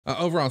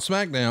Over on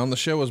SmackDown, the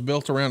show was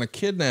built around a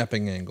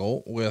kidnapping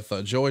angle with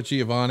Joey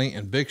Giovanni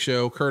and Big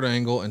Show, Kurt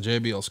Angle, and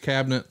JBL's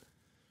Cabinet.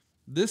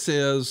 This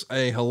is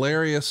a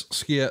hilarious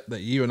skit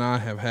that you and I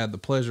have had the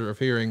pleasure of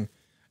hearing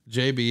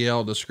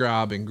JBL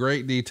describe in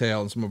great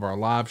detail in some of our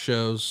live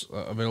shows,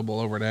 available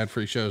over at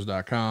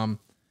adfreeshows.com.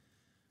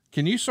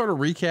 Can you sort of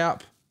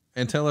recap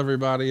and tell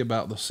everybody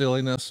about the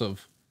silliness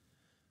of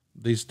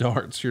these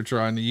darts you're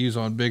trying to use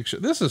on Big Show?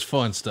 This is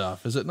fun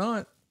stuff, is it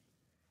not?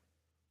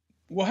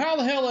 Well, how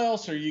the hell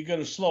else are you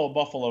going to slow a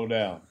buffalo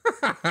down?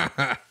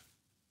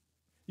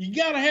 You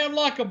got to have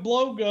like a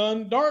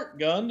blowgun, dart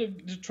gun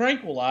to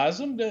tranquilize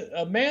them.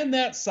 A man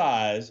that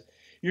size,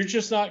 you're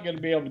just not going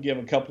to be able to give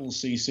a couple of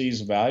cc's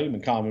of Valium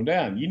and calm him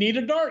down. You need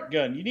a dart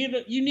gun.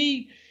 You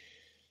need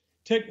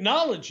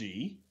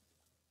technology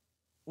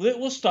that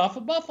will stuff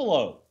a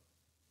buffalo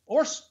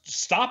or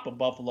stop a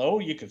buffalo.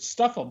 You could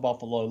stuff a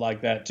buffalo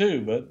like that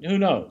too, but who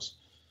knows?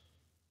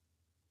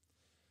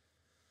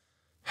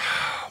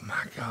 Oh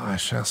my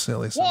gosh, how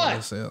silly some of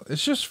this is.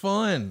 It's just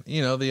fun.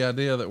 You know, the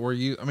idea that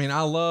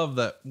I love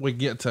that we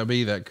get to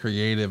be that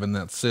creative and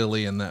that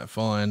silly and that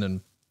fun.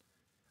 And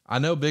I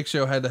know Big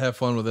Show had to have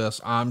fun with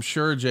this. I'm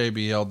sure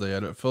JBL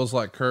did. It feels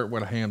like Kurt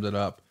would have hammed it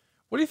up.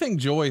 What do you think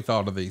Joey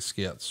thought of these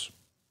skits?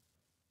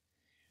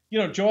 You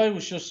know, Joy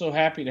was just so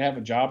happy to have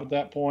a job at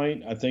that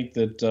point. I think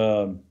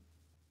that,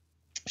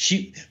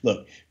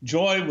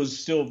 Joy was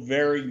still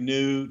very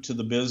new to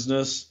the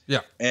business.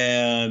 Yeah.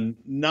 And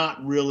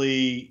not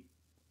really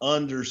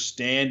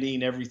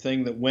understanding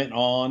everything that went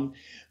on,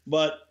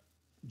 but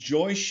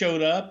Joy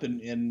showed up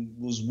and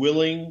was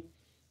willing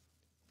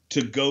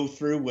to go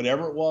through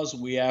whatever it was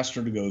we asked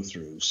her to go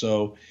through.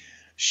 So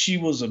she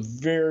was a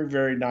very,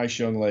 very nice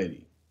young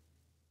lady.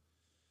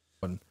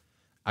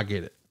 I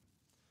get it.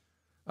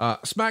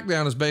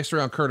 SmackDown is based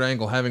around Kurt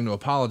Angle having to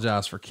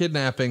apologize for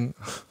kidnapping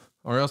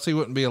or else he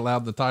wouldn't be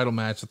allowed the title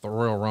match at the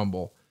Royal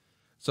Rumble.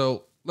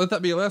 So let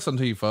that be a lesson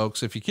to you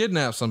folks. If you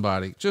kidnap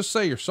somebody, just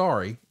say you're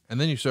sorry, and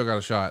then you still got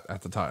a shot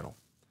at the title.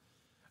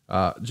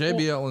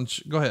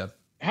 JBL go ahead.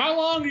 How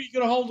long are you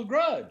going to hold a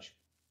grudge?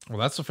 Well,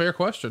 that's a fair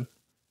question.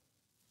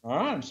 All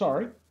right. I'm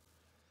sorry.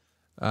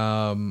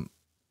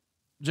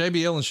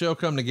 JBL and Show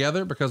come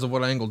together because of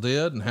what Angle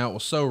did and how it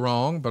was so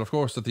wrong. But of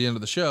course, at the end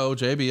of the show,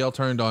 JBL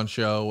turned on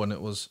Show and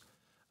it was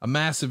a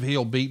massive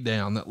heel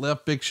beatdown that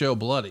left Big Show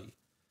bloody.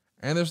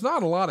 And there's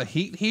not a lot of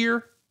heat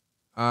here.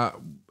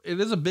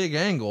 It is a big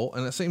angle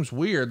and it seems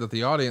weird that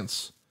the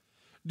audience,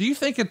 do you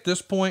think at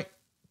this point,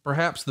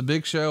 perhaps the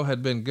Big Show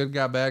had been good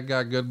guy, bad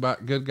guy, good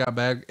guy,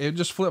 bad? It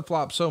just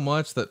flip-flopped so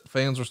much that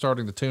fans were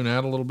starting to tune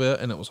out a little bit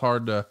and it was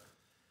hard to,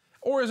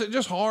 or is it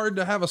just hard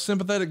to have a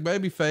sympathetic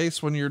baby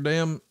face when you're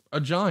a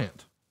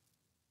giant?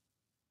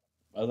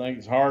 I think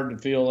it's hard to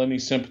feel any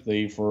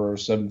sympathy for a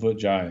 7-foot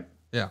giant.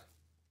 Yeah.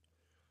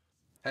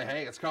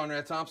 Hey, it's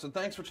Conrad Thompson.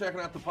 Thanks for checking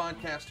out the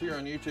podcast here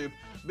on YouTube.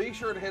 Be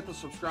sure to hit the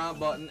subscribe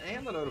button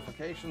and the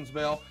notifications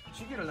bell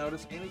so you get a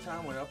notice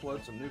anytime we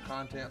upload some new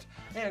content.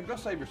 And go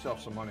save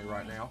yourself some money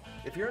right now.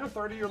 If you're in a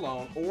 30-year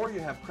loan or you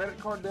have credit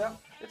card debt,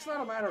 it's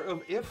not a matter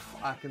of if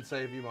I can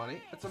save you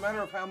money. It's a matter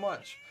of how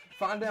much.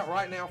 Find out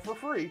right now for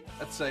free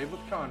at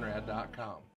SaveWithConrad.com.